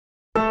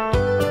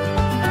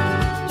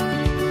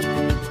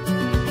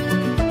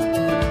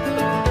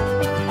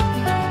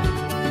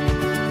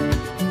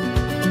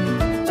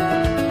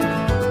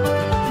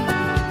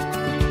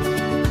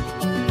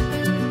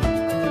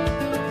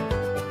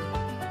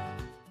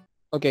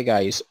Okay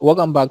guys,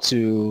 welcome back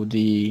to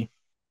the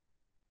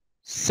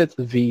sixth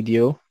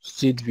video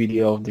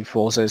of the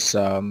forces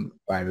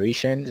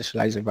variation, the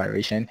slice of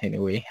variation.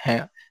 Anyway,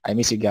 I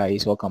miss you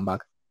guys. Welcome back.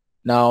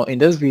 Now in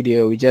this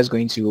video, we're just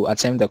going to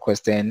attempt the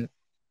question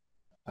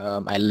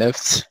I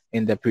left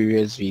in the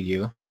previous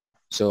video.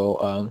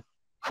 So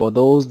for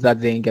those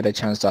that didn't get a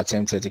chance to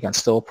attempt it, you can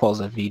still pause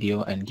the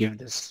video and give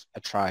this a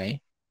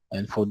try.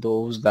 And for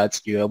those that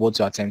you're able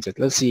to attempt it,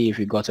 let's see if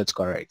you got it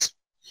correct.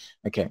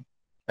 Okay.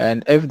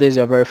 And if this is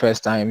your very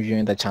first time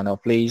viewing the channel,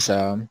 please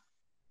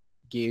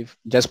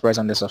just press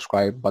on the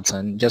subscribe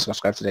button, just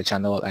subscribe to the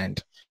channel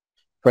and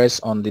press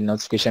on the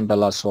notification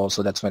bell as well,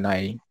 so that when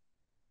I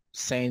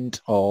send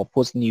or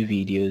post new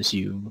videos,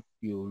 you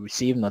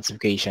receive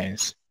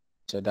notifications,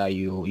 so that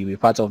you'll be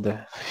part of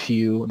the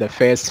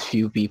first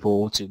few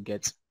people to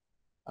get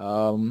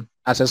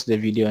access to the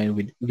video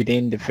and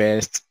within the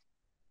first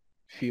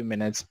few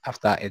minutes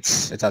after it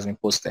has been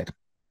posted.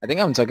 I think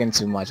I'm talking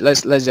too much.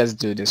 Let's just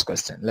do this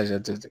question. Let's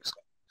just do this.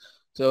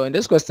 So in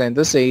this question,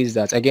 this says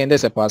that, again,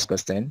 there's a past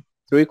question.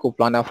 Three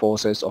coplanar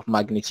forces of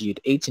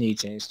magnitude 8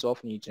 newtons,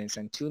 12 newtons,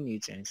 and 2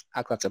 newtons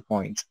act at a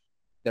point.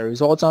 The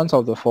resultant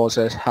of the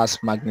forces has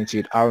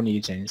magnitude r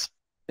newtons.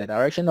 The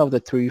direction of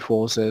the three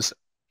forces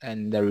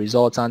and the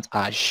resultant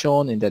are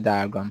shown in the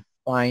diagram.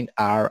 Find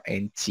r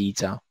and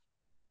theta.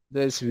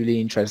 This is really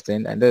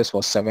interesting, and this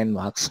for 7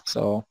 marks.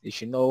 So you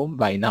should know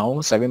by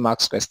now, 7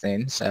 marks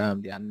questions,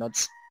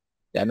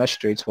 they are not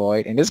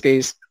straightforward. In this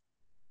case,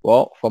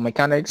 well, for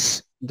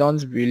mechanics,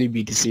 don't really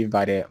be deceived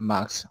by the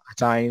marks. At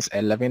times,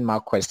 11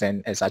 mark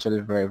question is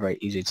actually very, very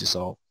easy to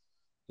solve.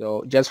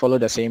 So just follow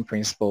the same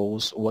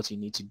principles, what you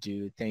need to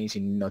do, things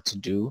you need not to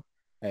do,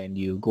 and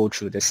you go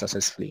through this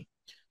successfully.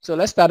 So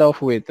let's start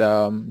off with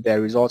the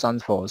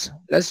resultant force.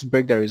 Let's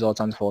break the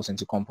resultant force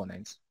into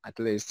components. At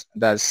least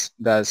that's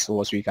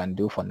what we can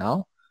do for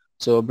now.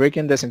 So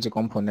breaking this into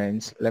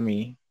components, let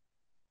me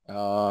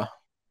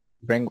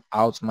bring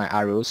out my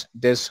arrows.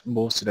 This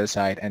moves to the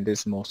side and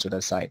this moves to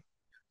the side.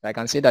 So I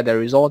can see that the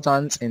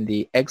resultant in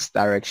the x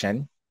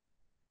direction,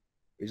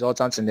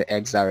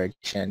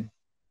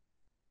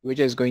 which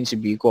is going to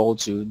be equal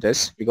to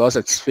this, because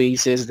it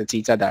faces the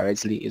theta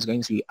directly, is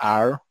going to be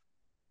r,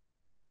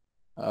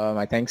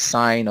 I think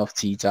sine of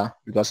theta,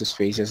 because it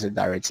faces it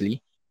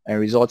directly, and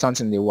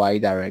resultant in the y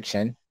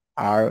direction,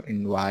 r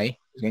in y,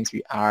 is going to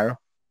be r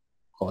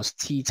cos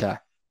theta.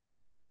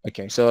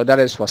 Okay, so that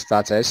is for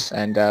starters,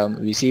 and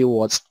we see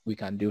what we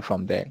can do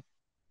from there.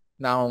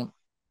 Now,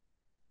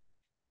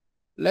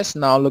 let's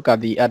now look at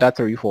the other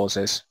three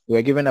forces.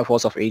 We're given a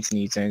force of 8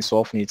 newtons,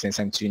 12 newtons,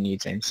 and 2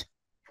 newtons.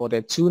 For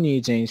the 2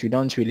 newtons, we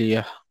don't really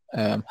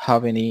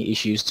have any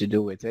issues to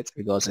do with it,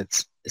 because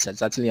it's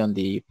exactly on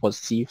the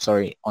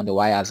on the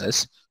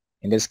y-axis.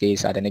 In this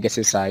case, at the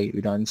negative side,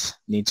 we don't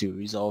need to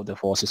resolve the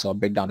forces or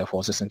break down the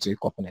forces into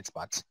component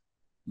parts.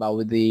 But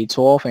with the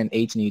 12 and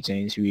 8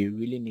 newtons, we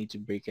really need to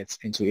break it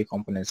into a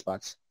component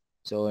parts.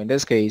 So in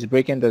this case,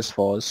 breaking this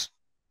force,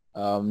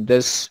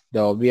 there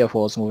will be a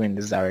force moving in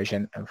this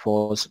direction and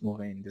force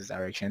moving in this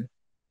direction.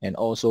 And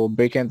also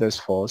breaking this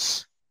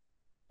force,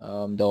 there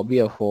will be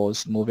a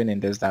force moving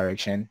in this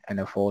direction and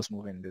a force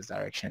moving in this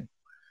direction.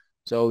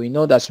 So we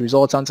know that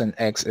resultant in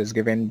x is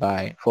given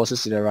by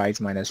forces to the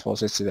right minus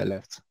forces to the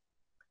left.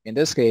 In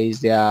this case,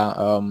 there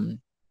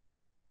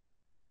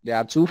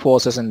are two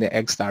forces in the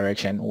x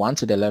direction, one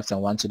to the left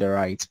and one to the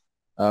right.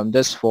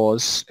 This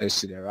force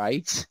is to the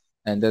right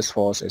and this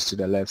force is to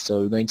the left. So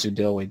we're going to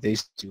deal with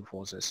these two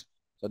forces.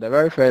 So the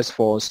very first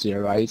force to the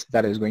right,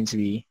 that is going to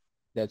be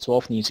the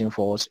 12 Newton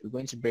force. We're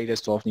going to break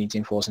this 12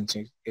 Newton force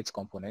into its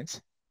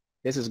components.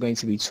 This is going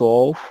to be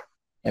 12,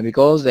 and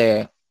because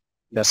the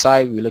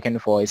side we're looking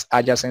for is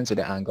adjacent to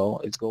the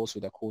angle, it goes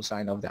with the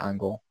cosine of the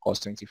angle,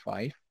 cos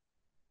 25.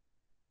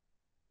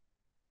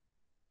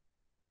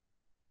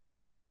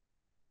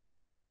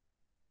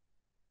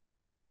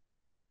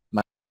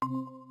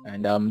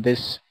 And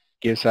this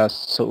gives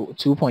us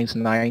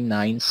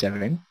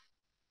 2.997.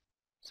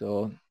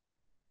 So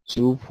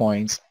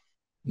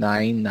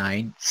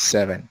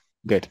 2.997.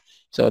 Good.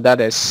 So that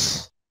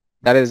is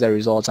the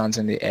resultant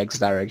in the x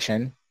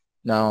direction.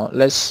 Now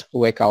let's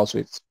work out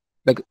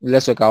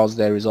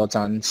the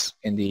resultants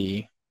in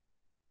the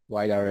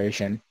y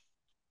direction.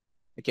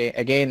 Okay,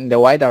 again, the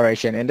y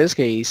direction, in this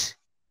case,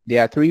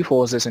 there are three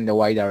forces in the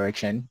y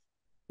direction.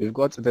 We've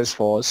got this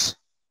force,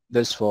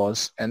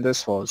 and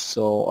this force.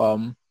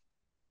 So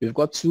we've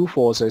got two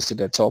forces to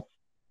the top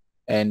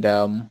and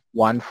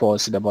one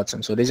force to the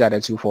bottom. So these are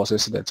the two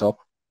forces to the top,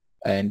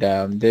 and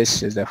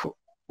this is the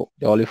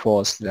only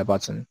force to the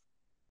bottom.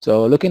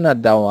 So looking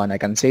at that one, I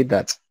can say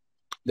that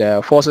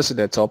the forces to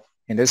the top,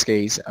 in this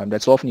case, the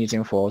 12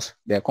 Newton force,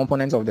 the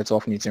component of the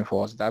 12 Newton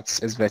force, that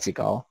is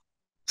vertical.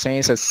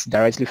 Since it's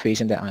directly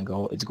facing the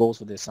angle, it goes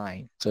with the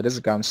sine. So this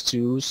becomes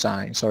 12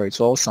 sine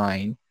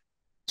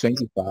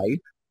 25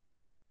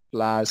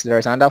 plus, there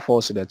is another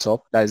force to the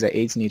top, that is the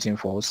 8 Newton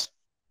force,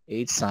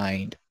 8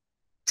 sine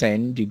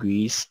 10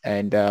 degrees,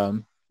 and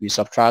we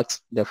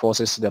subtract the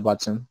forces to the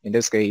bottom, in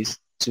this case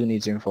 2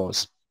 Newton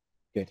force.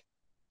 Good.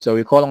 So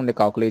we call on the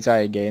calculator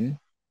again,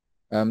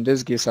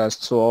 This gives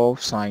us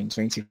 12 sine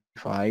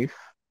 25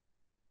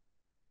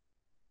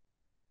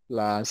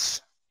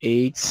 plus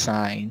 8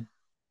 sine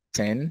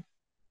 10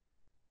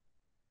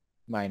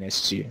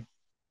 minus 2.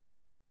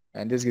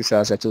 And this gives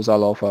us a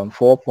total of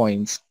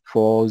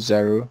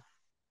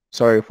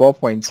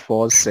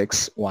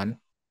 4.461.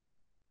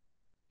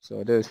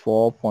 So this is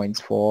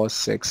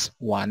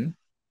 4.461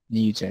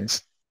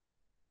 newtons.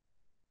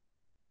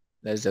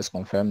 Let's just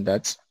confirm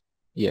that.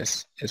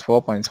 Yes, it's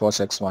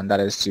 4.461.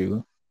 That is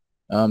to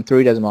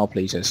 3 decimal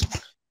places.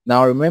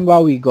 Now remember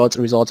we got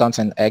resultant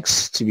in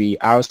x to be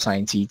r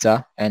sine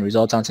theta and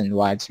resultant in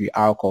y to be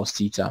r cos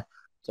theta.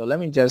 So let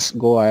me just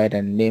go ahead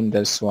and name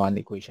this one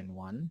equation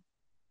 1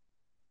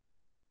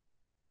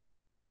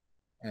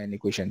 and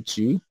equation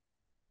 2,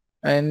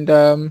 and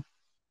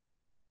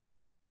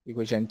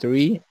equation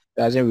 3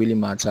 doesn't really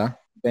matter.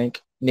 I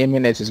think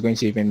naming it is going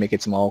to even make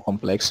it more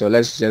complex, so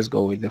let's just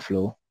go with the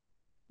flow.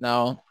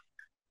 Now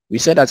we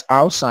said that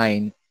r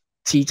sine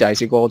theta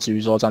is equal to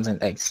resultant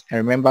in x, and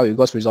remember we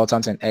got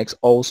resultant in x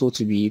also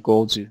to be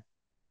equal to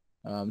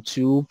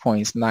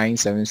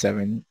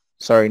 997.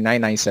 So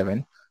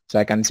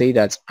I can say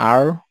that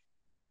r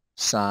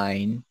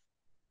sine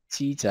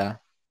theta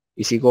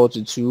is equal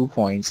to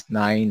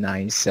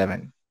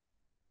 2.997.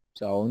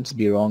 So I won't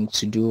be wrong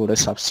to do the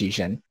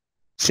substitution.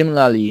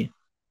 Similarly,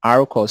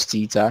 r cos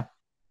theta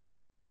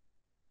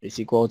is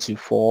equal to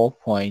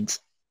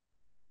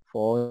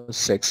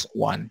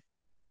 4.461.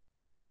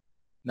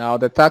 Now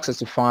the task is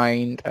to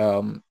find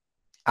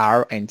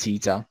r and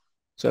theta.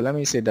 So let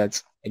me say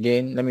that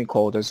again. Let me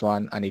call this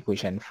one an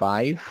equation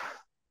 5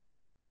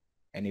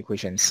 and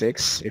equation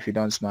 6. If you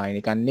don't mind,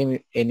 you can name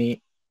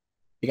any.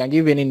 You can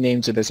give any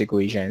name to these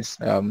equations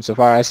so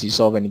far as you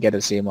solve and you get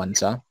the same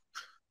answer.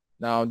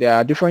 Now there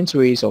are different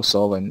ways of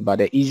solving, but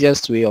the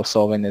easiest way of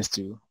solving is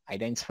to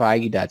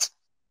identify that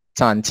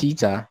tan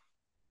theta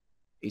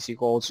is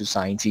equal to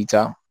sine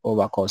theta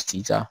over cos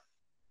theta.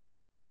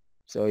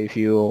 So if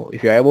you're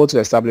able to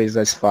establish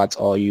this fact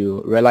or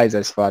you realize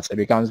this fact, it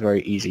becomes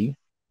very easy.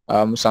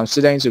 Some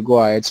students will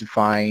go ahead to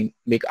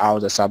make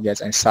out the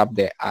subject and sub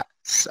the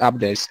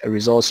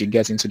results you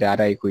get into the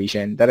other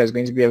equation. That is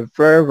going to be a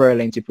very, very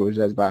lengthy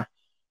process, but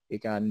you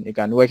can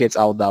work it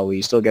out that way.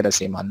 You still get the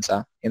same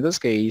answer. In this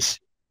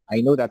case,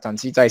 I know that tan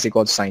theta is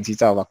equal to sine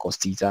theta over cos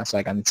theta. So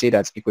I can say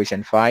that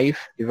equation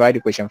 5, divide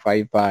equation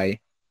 5 by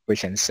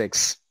equation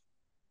 6.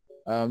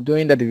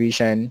 Doing the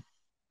division,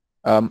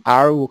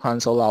 r will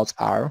cancel out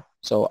r.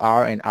 So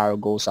r and r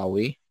goes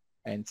away.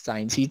 And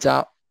sine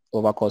theta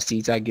over cos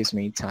theta gives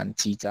me tan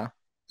theta.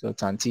 So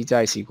tan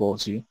theta is equal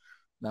to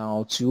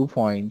now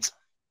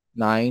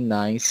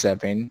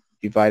 2.997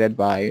 divided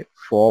by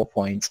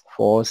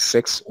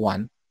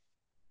 4.461.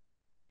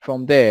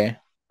 From there,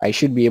 I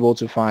should be able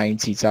to find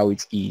theta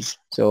with ease.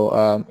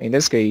 So in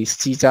this case,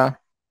 theta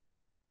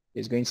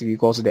is going to be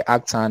equal to the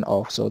arctan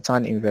of, so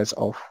tan inverse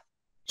of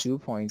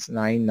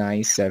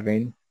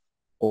 2.997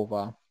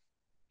 over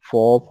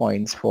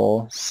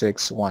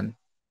 4.461.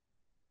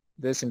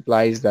 This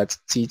implies that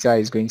theta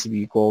is going to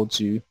be equal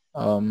to,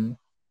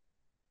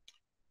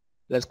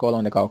 let's call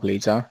on the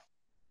calculator.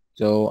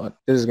 So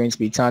this is going to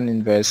be tan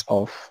inverse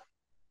of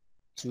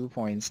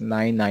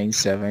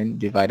 2.997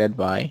 divided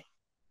by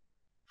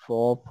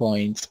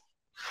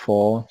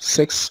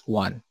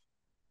 4.461.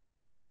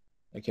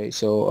 Okay,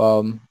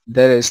 so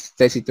that is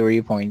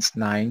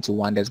 33.9 to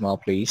 1 decimal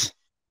place.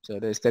 So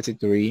there's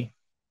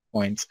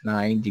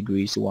 33.9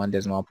 degrees to 1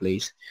 decimal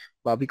place.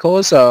 But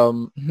because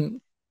I'm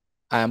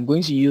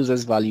going to use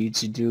this value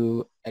to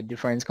do a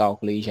different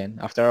calculation.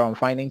 After I'm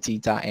finding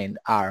theta and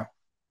r,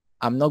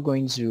 I'm not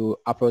going to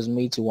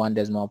approximate to 1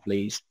 decimal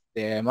place.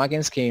 The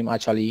marking scheme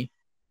actually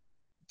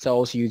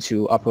tells you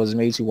to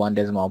approximate to 1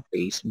 decimal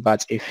place.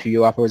 But if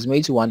you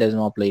approximate to 1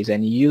 decimal place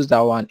and you use that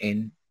one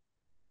in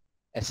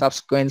a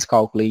subsequent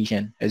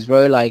calculation, it's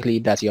very likely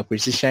that your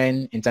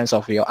precision in terms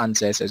of your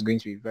answers is going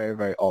to be very,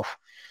 very off.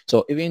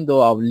 So even though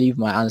I'll leave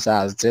my answer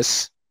as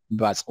this,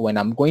 but when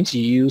I'm going to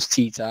use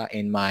theta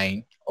in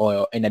my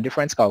or in a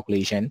different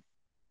calculation,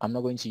 I'm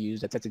not going to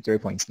use the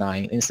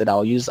 33.9. Instead,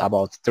 I'll use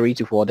about 3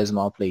 to 4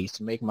 decimal place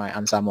to make my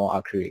answer more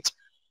accurate.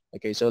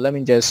 Okay, so let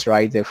me just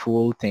write the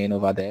full thing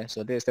over there.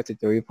 So there's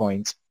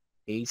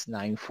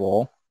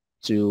 33.894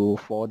 to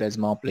 4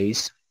 decimal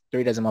place,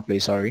 3 decimal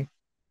place, sorry.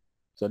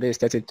 So this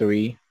is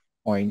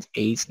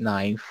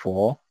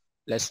 33.894.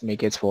 Let's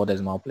make it 4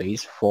 decimal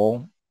place,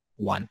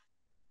 41.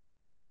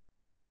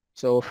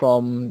 So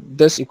from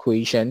this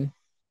equation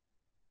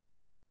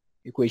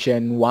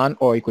 1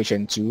 or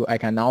equation 2, I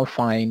can now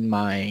find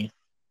my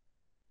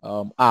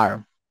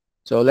r.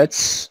 So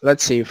let's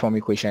say from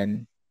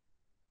equation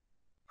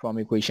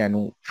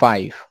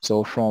 5.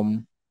 So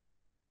from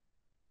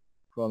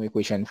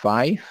equation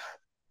 5,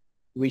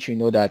 which we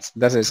know that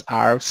this is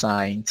r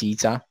sine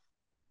theta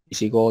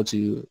is equal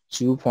to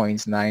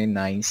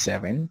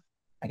 2.997.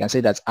 I can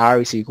say that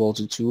r is equal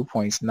to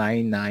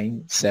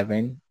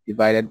 2.997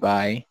 divided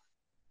by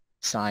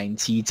sine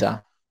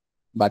theta.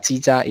 But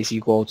theta is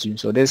equal to,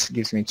 so this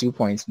gives me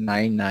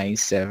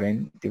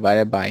 2.997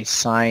 divided by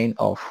sine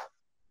of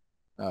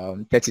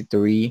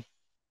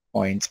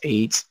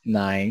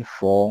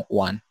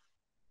 33.8941.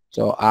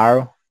 So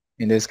R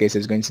in this case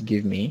is going to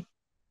give me,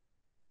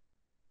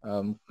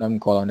 let me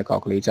call on the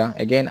calculator.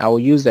 Again, I will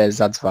use the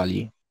exact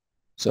value.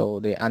 So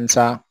the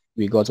answer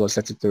we got was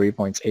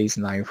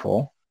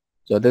 33.894.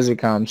 So this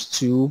becomes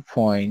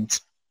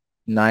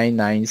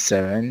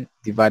 2.997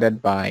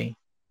 divided by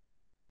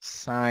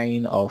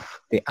sine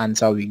of the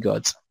answer we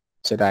got.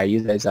 So that I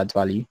use the exact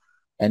value.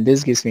 And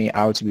this gives me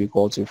R to be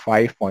equal to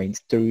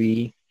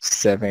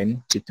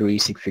 5.37 to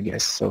 36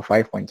 figures. So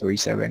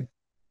 5.37,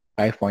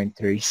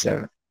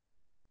 5.37.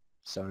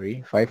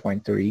 Sorry,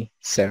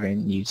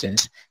 5.37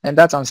 newtons. And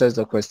that answers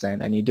the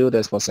question. And you do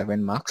this for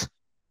 7 marks.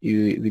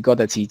 We got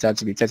the theta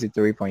to be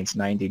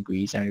 33.9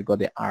 degrees and we got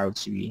the R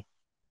to be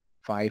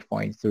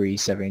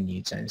 5.37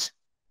 newtons.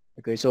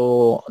 Okay,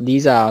 so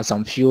these are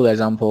some few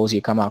examples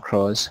you come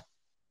across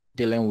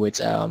dealing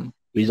with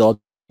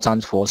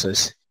resultant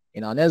forces.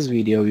 In our next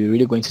video, we're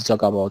really going to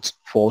talk about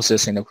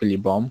forces in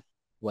equilibrium,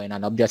 when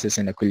an object is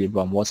in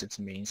equilibrium, what it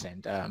means,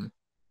 and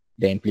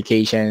the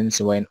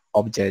implications when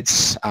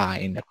objects are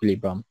in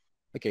equilibrium.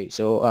 Okay,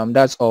 so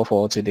that's all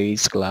for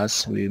today's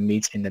class. We'll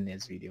meet in the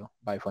next video.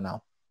 Bye for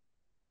now.